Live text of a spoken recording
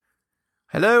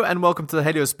Hello and welcome to the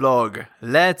Helios blog.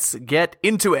 Let's get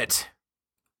into it.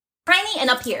 Tiny and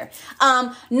up here.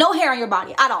 No hair on your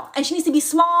body at all. And she needs to be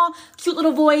small, cute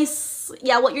little voice.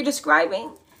 Yeah, what you're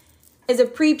describing is a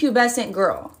prepubescent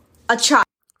girl. A child.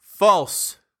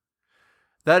 False.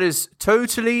 That is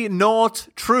totally not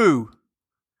true.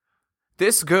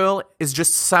 This girl is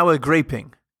just sour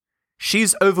graping.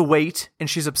 She's overweight and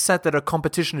she's upset that her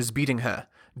competition is beating her.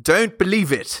 Don't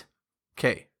believe it.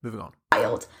 Okay, moving on.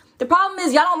 The problem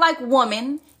is y'all don't like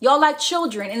women, y'all like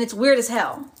children, and it's weird as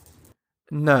hell.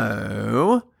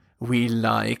 No, we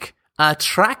like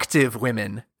attractive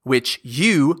women, which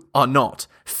you are not.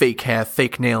 Fake hair,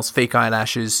 fake nails, fake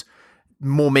eyelashes,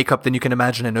 more makeup than you can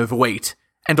imagine and overweight,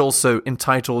 and also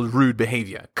entitled rude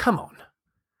behavior. Come on.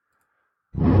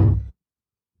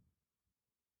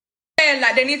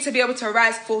 Like they need to be able to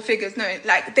rise full figures. No,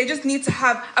 like they just need to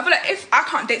have. I feel like if I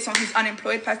can't date someone who's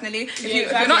unemployed personally, if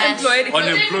you're not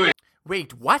employed,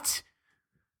 Wait, what?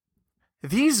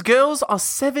 These girls are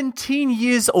 17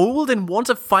 years old and want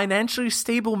a financially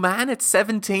stable man at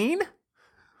 17?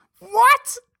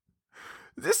 What?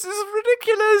 This is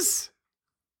ridiculous.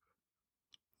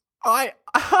 I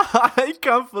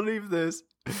can't believe this.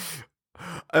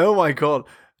 Oh my god.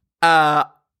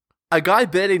 A guy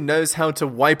barely knows how to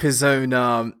wipe his own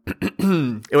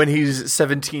when he's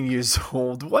 17 years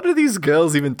old. What are these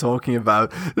girls even talking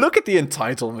about? Look at the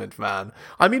entitlement, man.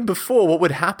 I mean, before, what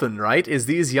would happen, right, is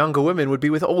these younger women would be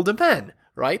with older men,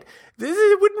 right?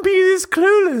 It wouldn't be this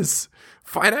clueless.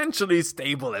 Financially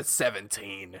stable at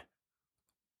 17.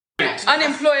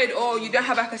 unemployed, or you don't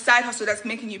have like a side hustle that's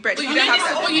making you bread. You don't have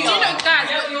that. But you do know, guys.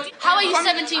 How are you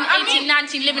 17, 18,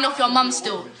 19 living off your mum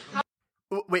still?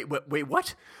 Wait,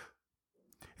 what?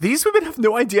 These women have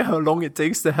no idea how long it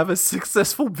takes to have a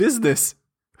successful business.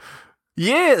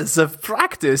 Years of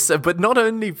practice, but not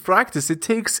only practice,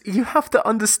 you have to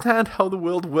understand how the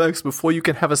world works before you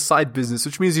can have a side business,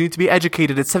 which means you need to be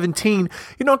educated. At 17,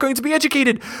 you're not going to be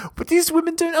educated. But these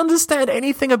women don't understand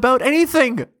anything about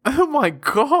anything. Oh my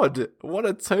god, what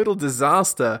a total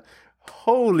disaster.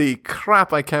 Holy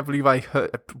crap, I can't believe I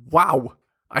heard. Wow,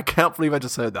 I can't believe I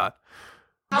just heard that.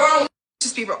 Bro,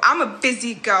 just be real. I'm a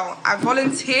busy girl. I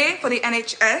volunteer for the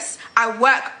NHS. I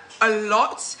work a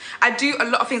lot. I do a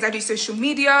lot of things. I do social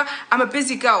media. I'm a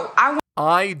busy girl.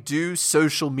 I do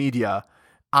social media.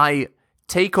 I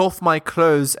take off my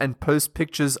clothes and post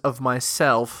pictures of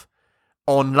myself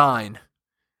online.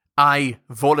 I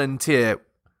volunteer,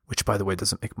 which by the way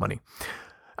doesn't make money.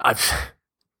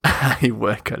 I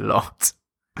work a lot.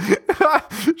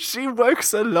 She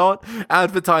works a lot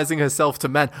advertising herself to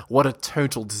men. What a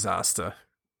total disaster.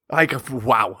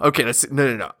 Wow. Okay,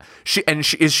 no.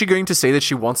 Is she going to say that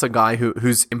she wants a guy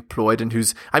who's employed and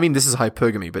who's, I mean, this is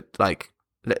hypergamy, but like,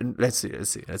 let's see.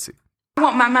 I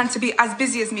want my man to be as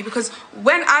busy as me, because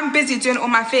when I'm busy doing all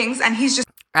my things and he's just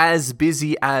as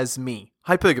busy as me.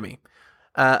 Hypergamy.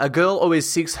 A girl always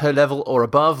seeks her level or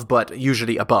above, but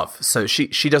usually above. So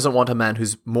she doesn't want a man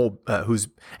who's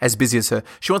as busy as her.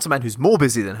 She wants a man who's more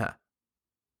busy than her.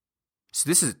 So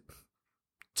this is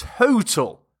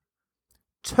total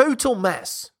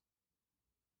mess.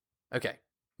 Okay,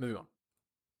 moving on.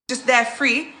 Just there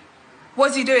free.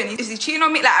 What's he doing? Is he cheating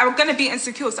on me? Like, I'm gonna be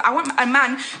insecure. So I want a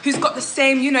man who's got the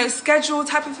same, schedule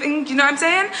type of thing. You know what I'm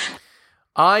saying?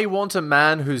 I want a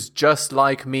man who's just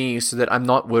like me so that I'm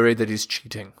not worried that he's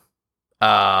cheating.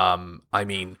 I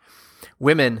mean,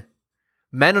 men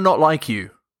are not like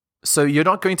you. So you're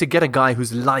not going to get a guy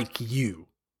who's like you.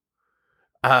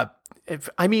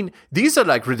 These are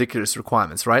like ridiculous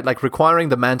requirements, right? Like requiring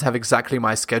the man to have exactly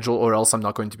my schedule or else I'm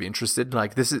not going to be interested.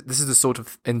 Like this is the sort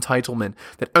of entitlement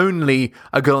that only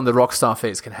a girl in the rock star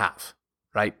phase can have,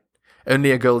 right?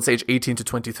 Only a girl that's age 18 to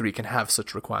 23 can have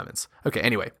such requirements. Okay,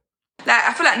 anyway. Like,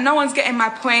 I feel like no one's getting my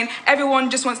point.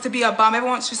 Everyone just wants to be a bum.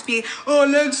 Everyone wants to just be,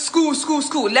 let's school.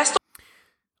 Let's stop.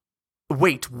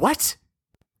 Wait, what?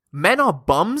 Men are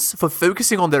bums for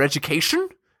focusing on their education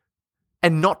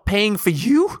and not paying for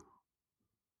you?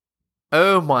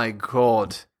 Oh my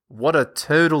god. What a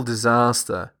total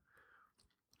disaster.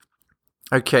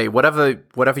 Okay,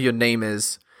 whatever your name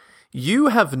is, you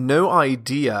have no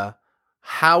idea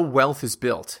how wealth is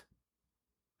built.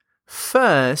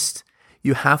 First,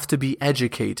 you have to be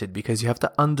educated because you have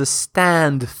to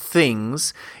understand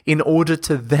things in order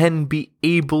to then be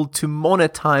able to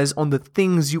monetize on the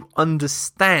things you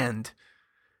understand.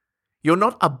 You're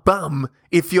not a bum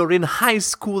if you're in high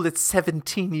school at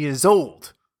 17 years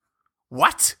old.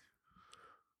 What?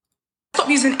 Stop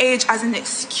using age as an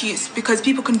excuse, because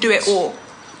people can do it all.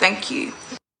 Thank you.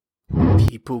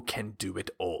 People can do it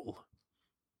all.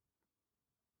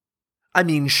 I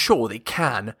mean, sure, they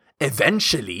can,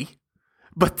 eventually.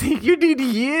 But you need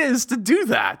years to do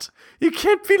that. You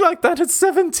can't be like that at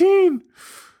 17.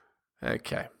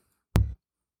 Okay.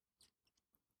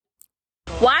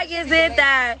 Why is it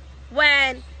that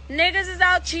when niggas is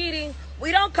out cheating,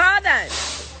 we don't call them?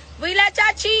 We let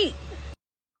y'all cheat.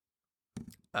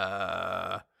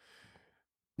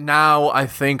 Now I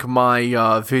think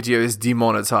my video is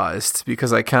demonetized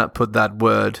because I can't put that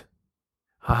word.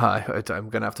 I'm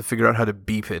gonna have to figure out how to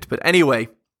beep it. But anyway,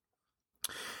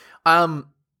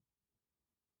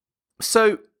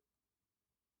 so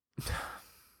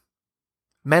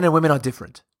men and women are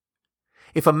different.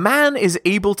 If a man is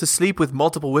able to sleep with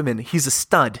multiple women, he's a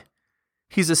stud.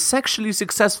 He's a sexually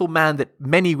successful man that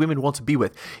many women want to be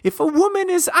with. If a woman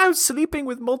is out sleeping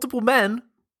with multiple men,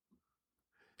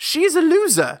 she's a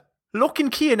loser. Lock and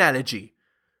key analogy.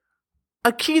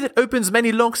 A key that opens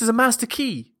many locks is a master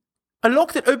key. A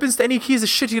lock that opens to any key is a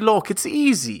shitty lock. It's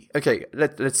easy. Okay,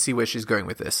 let's see where she's going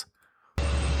with this.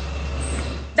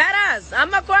 That ass,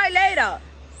 I'ma cry later.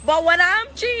 But when I'm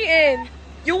cheating,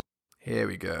 you... Here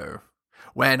we go.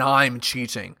 When I'm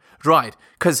cheating. Right,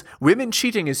 because women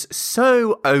cheating is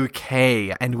so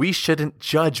okay, and we shouldn't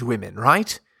judge women,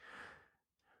 right?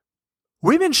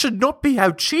 Women should not be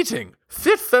out cheating.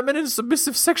 Fit, feminine,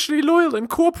 submissive, sexually loyal, and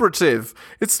cooperative.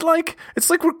 It's like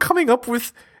we're coming up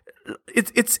with...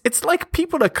 It's like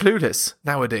people are clueless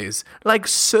nowadays. Like,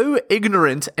 so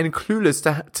ignorant and clueless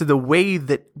to the way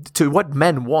that... to what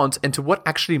men want and to what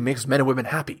actually makes men and women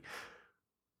happy.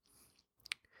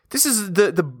 This is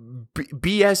the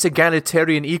BS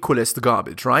egalitarian equalist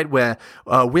garbage, right? Where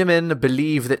women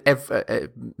believe that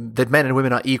that men and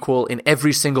women are equal in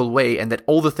every single way, and that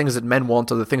all the things that men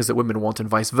want are the things that women want, and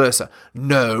vice versa.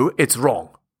 No, it's wrong.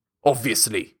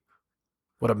 Obviously.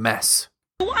 What a mess.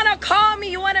 You wanna call me?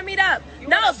 You wanna meet up?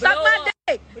 No, suck my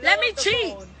dick. Let me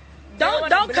cheat. Don't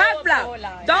cock block.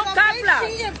 Don't cock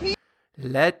block.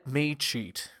 Let me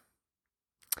cheat.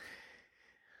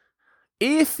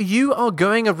 If you are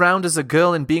going around as a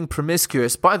girl and being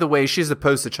promiscuous, by the way, she's the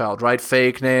poster child, right?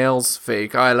 Fake nails,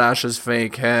 fake eyelashes,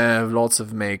 fake hair, lots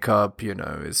of makeup, you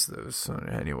know.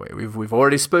 Anyway, we've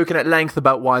already spoken at length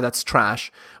about why that's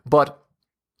trash. But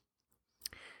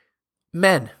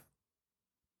men,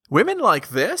 women like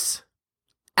this,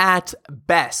 at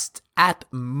best, at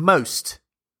most,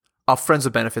 are friends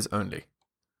with benefits only.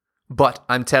 But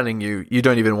I'm telling you, you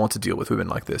don't even want to deal with women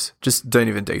like this. Just don't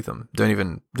even date them. Don't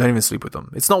even sleep with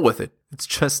them. It's not worth it. It's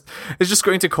just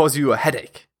going to cause you a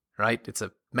headache, right? It's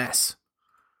a mess.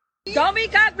 Don't be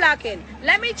cock blocking.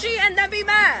 Let me cheat and then be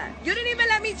mad. You didn't even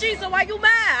let me cheat, so why you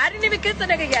mad? I didn't even kiss the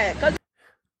nigga yet.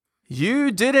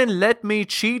 You didn't let me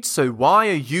cheat, so why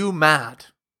are you mad?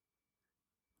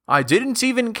 I didn't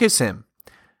even kiss him.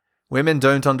 Women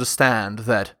don't understand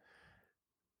that.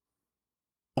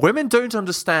 Women don't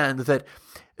understand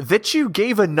that you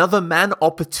gave another man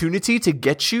opportunity to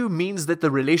get you means that the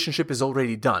relationship is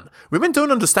already done. Women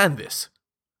don't understand this.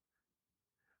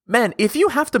 Man, if you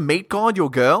have to mate guard your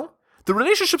girl, the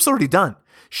relationship's already done.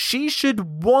 She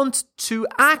should want to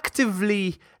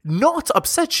actively not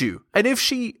upset you. And if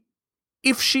she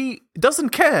doesn't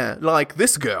care, like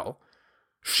this girl,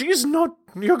 she's not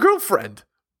your girlfriend.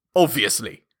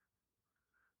 Obviously.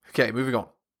 Okay, moving on.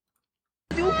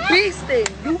 You beasting.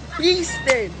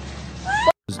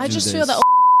 I just feel that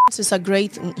is a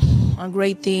great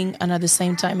thing, and at the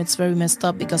same time, it's very messed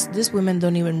up because these women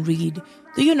don't even read.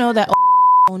 Do you know that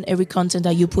on every content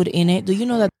that you put in it? Do you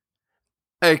know that?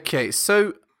 Okay,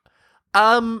 so,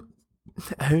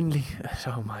 only,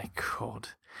 oh my god.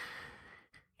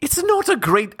 It's not a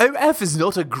great, OF is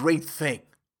not a great thing.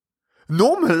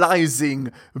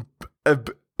 Normalizing,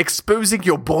 exposing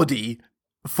your body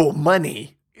for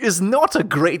money is not a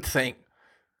great thing.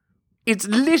 It's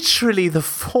literally the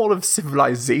fall of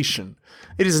civilization.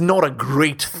 It is not a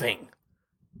great thing.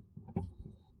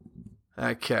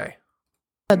 Okay.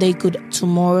 They could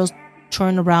tomorrow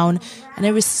turn around and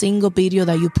every single video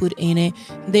that you put in it,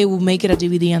 they will make it a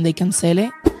DVD and they can sell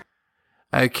it.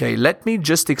 Okay, let me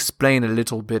just explain a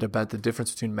little bit about the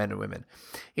difference between men and women.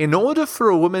 In order for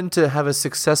a woman to have a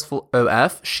successful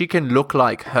OF, she can look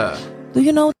like her. Do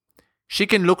you know? She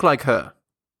can look like her.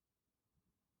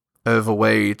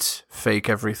 Overweight, fake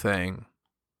everything.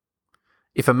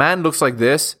 If a man looks like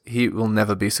this, he will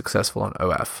never be successful on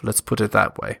OF. Let's put it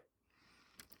that way.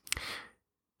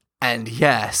 And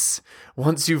yes,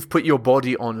 once you've put your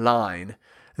body online,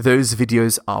 those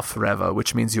videos are forever,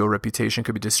 which means your reputation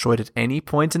could be destroyed at any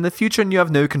point in the future and you have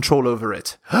no control over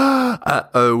it.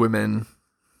 Uh-oh, women.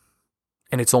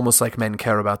 And it's almost like men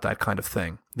care about that kind of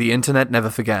thing. The internet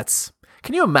never forgets.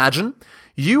 Can you imagine?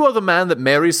 You are the man that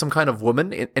marries some kind of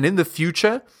woman, and in the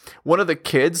future, one of the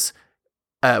kids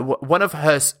one of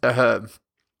her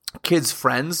kids'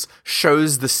 friends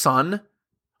shows the son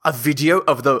a video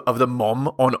of the mom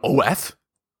on OF.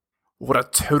 What a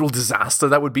total disaster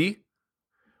that would be.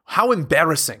 How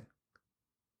embarrassing.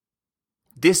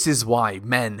 This is why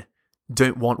men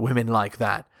don't want women like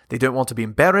that. They don't want to be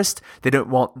embarrassed. They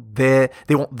want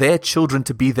their children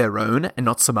to be their own and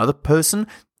not some other person.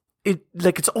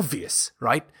 It's obvious,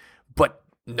 right? But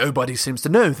nobody seems to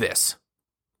know this.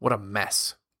 What a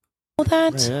mess.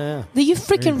 That? Yeah. Do you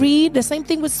freaking read? The same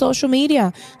thing with social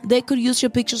media. They could use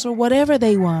your pictures for whatever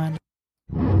they want.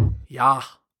 Yeah.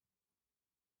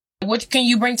 What can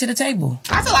you bring to the table?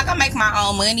 I feel like I make my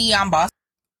own money. I'm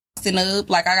bossing up.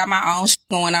 Like, I got my own shit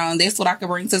going on. That's what I can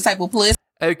bring to the table. Plus,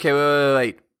 Okay,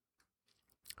 wait.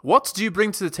 What do you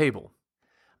bring to the table?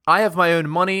 I have my own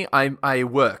money. I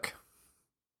work.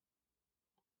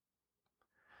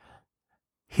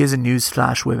 Here's a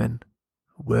newsflash, women.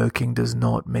 Working does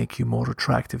not make you more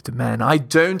attractive to men. I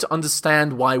don't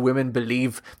understand why women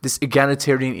believe this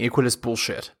egalitarian equalist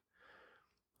bullshit.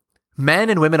 Men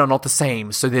and women are not the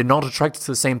same, so they're not attracted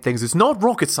to the same things. It's not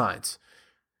rocket science.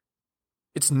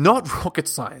 It's not rocket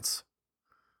science.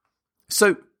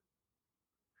 So,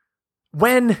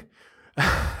 when...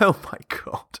 Oh my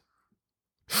god.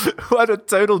 What a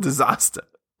total disaster.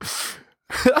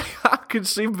 How could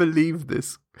she believe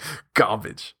this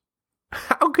garbage?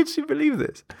 How could she believe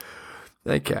this?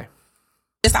 Okay.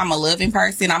 I'm a loving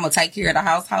person. I'm going to take care of the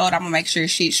household. I'm going to make sure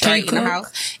shit's straight in the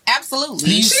house. Absolutely.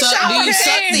 Do you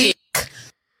suck dick?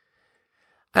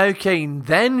 Okay,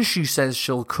 then she says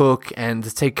she'll cook and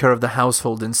take care of the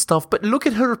household and stuff, but look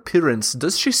at her appearance.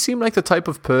 Does she seem like the type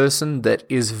of person that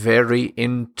is very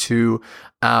into,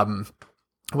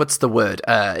 what's the word?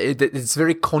 It's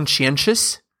very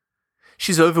conscientious.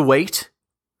 She's overweight.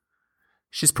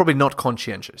 She's probably not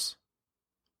conscientious.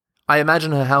 I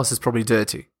imagine her house is probably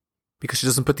dirty because she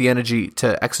doesn't put the energy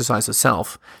to exercise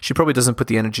herself. She probably doesn't put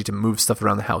the energy to move stuff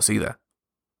around the house either.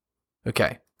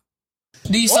 Okay.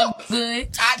 Do you suck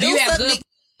good? I do you have suck good?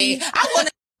 dick. I won a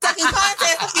fucking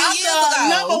contest a few years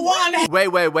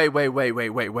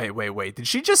ago. Wait. Did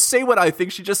she just say what I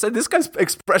think she just said? This guy's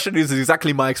expression is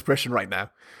exactly my expression right now.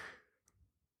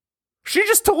 She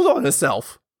just told on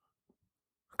herself.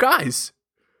 Guys.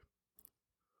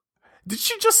 Did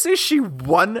she just say she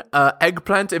won an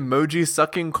eggplant emoji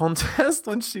sucking contest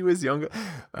when she was younger?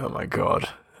 Oh my god.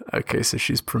 Okay, so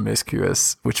she's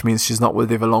promiscuous, which means she's not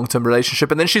worthy of a long-term relationship,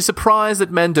 and then she's surprised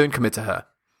that men don't commit to her.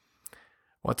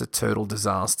 What a total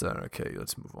disaster. Okay,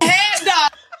 let's move on.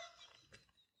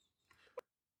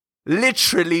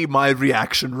 Literally my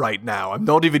reaction right now. I'm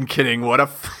not even kidding. What a...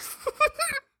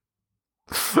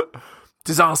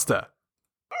 disaster.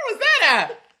 Where was that at?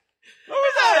 What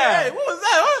was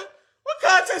that? What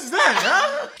contest is that,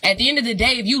 huh? At the end of the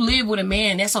day, if you live with a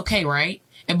man, that's okay, right?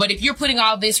 But if you're putting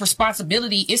all this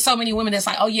responsibility, it's so many women that's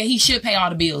like, oh yeah, he should pay all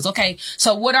the bills. Okay,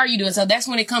 so what are you doing? So that's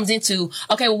when it comes into,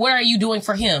 okay, well, what are you doing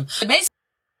for him? Basically,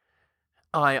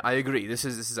 I agree. This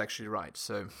is actually right.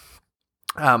 So,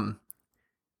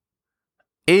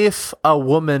 if a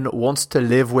woman wants to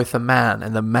live with a man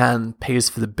and the man pays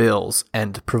for the bills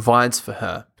and provides for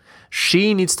her,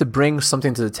 she needs to bring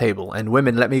something to the table. And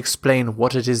women, let me explain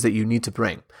what it is that you need to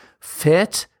bring.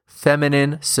 Fit,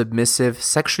 feminine, submissive,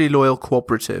 sexually loyal,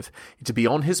 cooperative. You need to be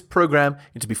on his program.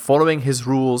 You need to be following his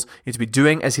rules. You need to be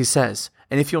doing as he says.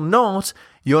 And if you're not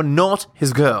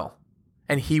his girl.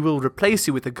 And he will replace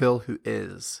you with a girl who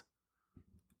is.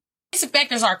 basic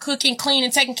factors are cooking,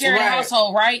 cleaning, taking care of the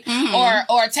household, right? Mm-hmm.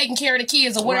 Or taking care of the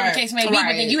kids or whatever the case may be.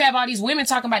 But then you have all these women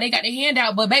talking about they got their hand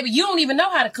out, but baby, you don't even know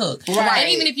how to cook. Right.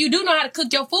 And even if you do know how to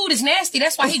cook, your food is nasty.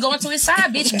 That's why he going to his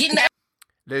side bitch getting that.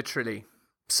 Literally.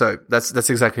 So that's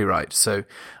exactly right. So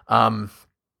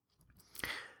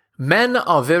men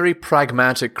are very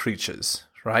pragmatic creatures,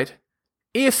 right?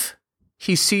 If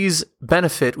he sees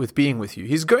benefit with being with you,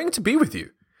 he's going to be with you.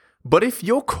 But if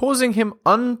you're causing him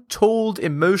untold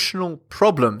emotional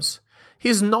problems,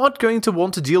 he's not going to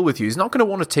want to deal with you. He's not going to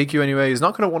want to take you anywhere. He's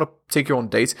not going to want to take you on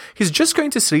dates. He's just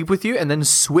going to sleep with you and then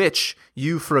switch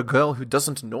you for a girl who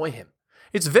doesn't annoy him.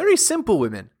 It's very simple,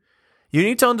 women. You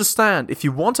need to understand, if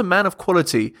you want a man of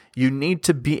quality, you need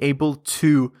to be able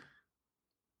to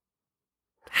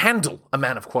handle a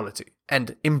man of quality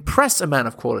and impress a man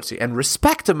of quality and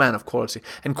respect a man of quality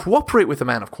and cooperate with a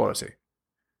man of quality.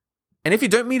 And if you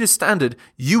don't meet his standard,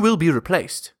 you will be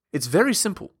replaced. It's very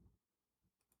simple.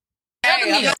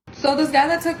 So this guy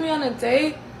that took me on a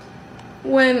date,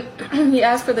 when he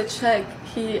asked for the check,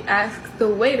 he asked the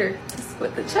waiter to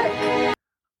split the check.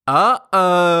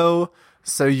 Uh-oh.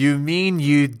 So you mean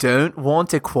you don't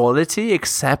want equality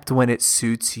except when it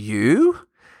suits you?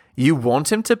 You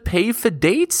want him to pay for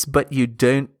dates, but you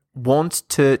don't want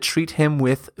to treat him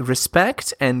with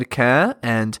respect and care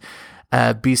and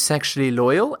be sexually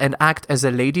loyal and act as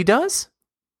a lady does?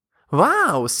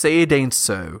 Wow, say it ain't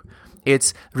so.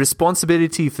 It's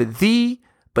responsibility for thee,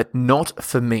 but not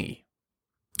for me.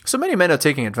 So many men are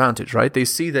taking advantage, right? They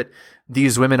see that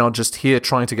these women are just here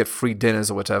trying to get free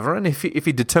dinners or whatever, and if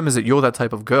he determines that you're that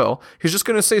type of girl, he's just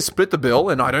going to say split the bill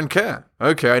and I don't care.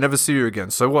 Okay, I never see you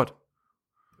again, so what?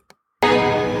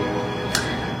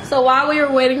 So while we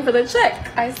were waiting for the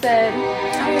check, I said,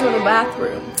 I'm gonna go to the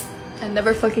bathroom. And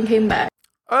never fucking came back.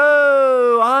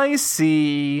 Oh, I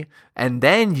see. And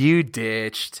then you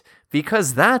ditched.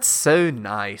 Because that's so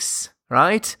nice,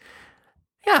 right?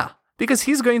 Yeah, because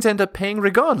he's going to end up paying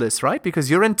regardless, right?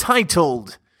 Because you're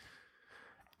entitled.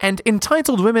 And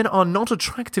entitled women are not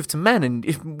attractive to men. And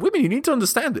women, you need to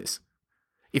understand this.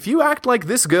 If you act like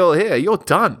this girl here, you're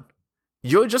done.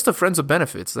 You're just a friends with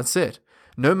benefits. That's it.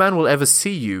 No man will ever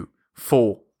see you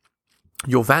for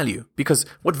your value. Because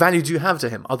what value do you have to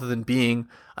him other than being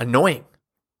annoying?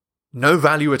 No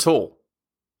value at all.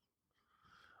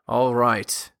 All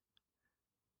right.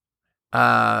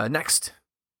 Next.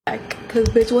 Cause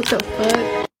bitch, what the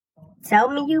fuck? Tell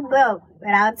me you broke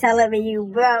without telling me you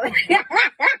broke.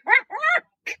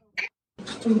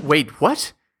 Wait,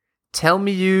 what? Tell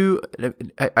me you...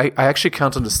 I actually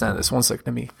can't understand this. One sec.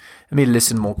 Let me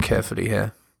listen more carefully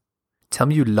here. Tell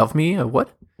me you love me or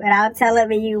what? Without telling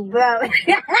me you broke.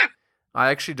 I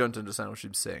actually don't understand what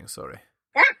she's saying. Sorry.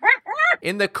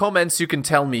 In the comments, you can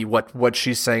tell me what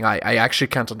she's saying. I actually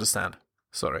can't understand.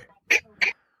 Sorry.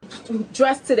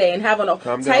 Dressed today and have on a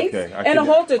tights and a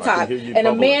halter top, and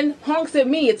a man honks at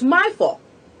me. It's my fault.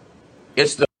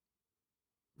 It's the...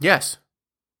 Yes.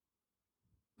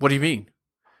 What do you mean?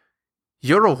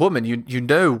 You're a woman. You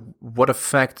know what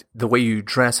effect the way you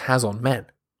dress has on men.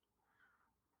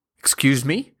 Excuse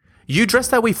me? You dress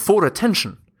that way for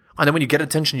attention. And then when you get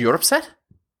attention, you're upset?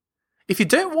 If you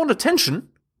don't want attention,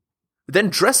 then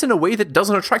dress in a way that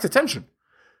doesn't attract attention.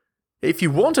 If you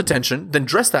want attention, then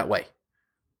dress that way.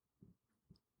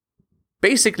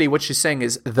 Basically, what she's saying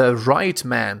is the right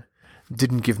man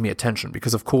didn't give me attention.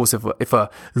 Because, of course, if a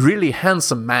really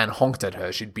handsome man honked at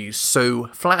her, she'd be so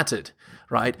flattered,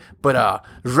 right? But a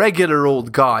regular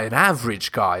old guy, an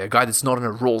average guy, a guy that's not in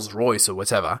a Rolls Royce or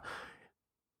whatever,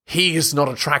 he is not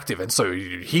attractive, and so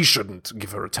he shouldn't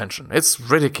give her attention. It's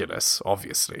ridiculous,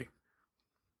 obviously.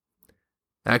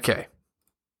 Okay.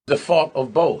 The fault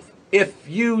of both. If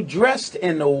you dressed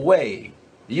in a way,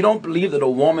 you don't believe that a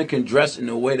woman can dress in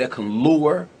a way that can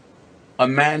lure a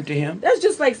man to him? That's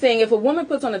just like saying if a woman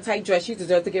puts on a tight dress, she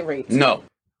deserves to get raped. No.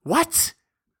 What?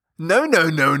 No.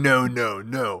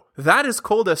 That is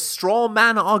called a straw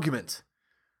man argument.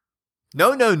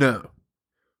 No.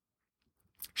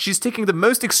 She's taking the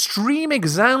most extreme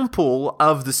example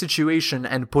of the situation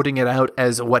and putting it out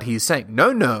as what he's saying.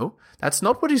 No, that's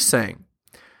not what he's saying.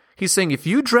 He's saying if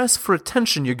you dress for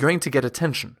attention, you're going to get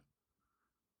attention.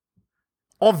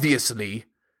 Obviously,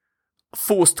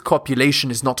 forced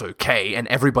copulation is not okay, and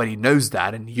everybody knows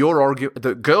that, and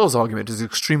the girl's argument is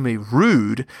extremely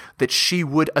rude that she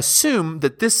would assume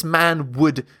that this man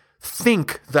would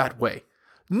think that way.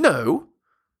 No.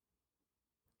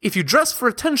 If you dress for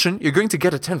attention, you're going to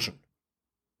get attention.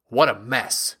 What a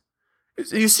mess.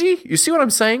 You see what I'm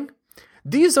saying?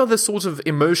 These are the sort of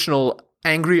emotional,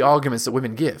 angry arguments that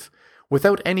women give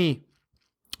without any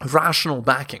rational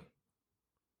backing.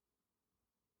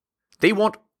 They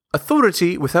want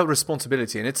authority without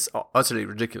responsibility, and it's utterly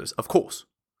ridiculous, of course.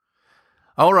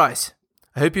 All right.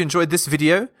 I hope you enjoyed this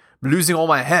video. I'm losing all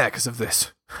my hair because of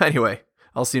this. Anyway,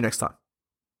 I'll see you next time.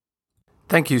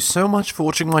 Thank you so much for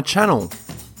watching my channel.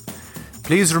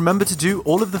 Please remember to do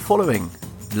all of the following.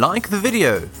 Like the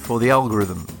video for the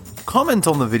algorithm. Comment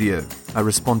on the video. I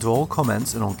respond to all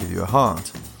comments and I'll give you a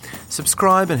heart.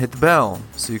 Subscribe and hit the bell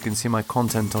so you can see my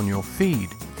content on your feed.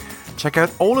 Check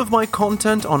out all of my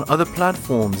content on other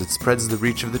platforms. It spreads the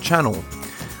reach of the channel.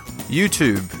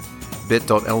 YouTube,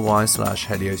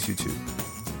 bit.ly/Helios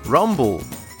YouTube. Rumble,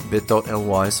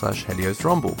 bit.ly/Helios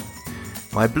Rumble.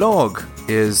 My blog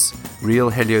is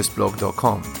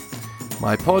realheliosblog.com.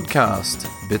 My podcast,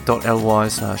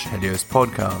 bit.ly/Helios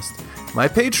Podcast. My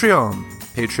Patreon,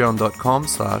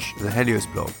 patreon.com/The Helios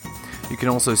Blog. You can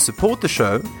also support the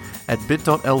show at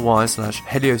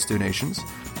bit.ly/Helios Donations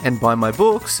and buy my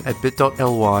books at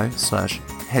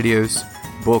bit.ly/Helios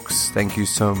Books. Thank you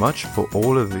so much for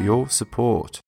all of your support.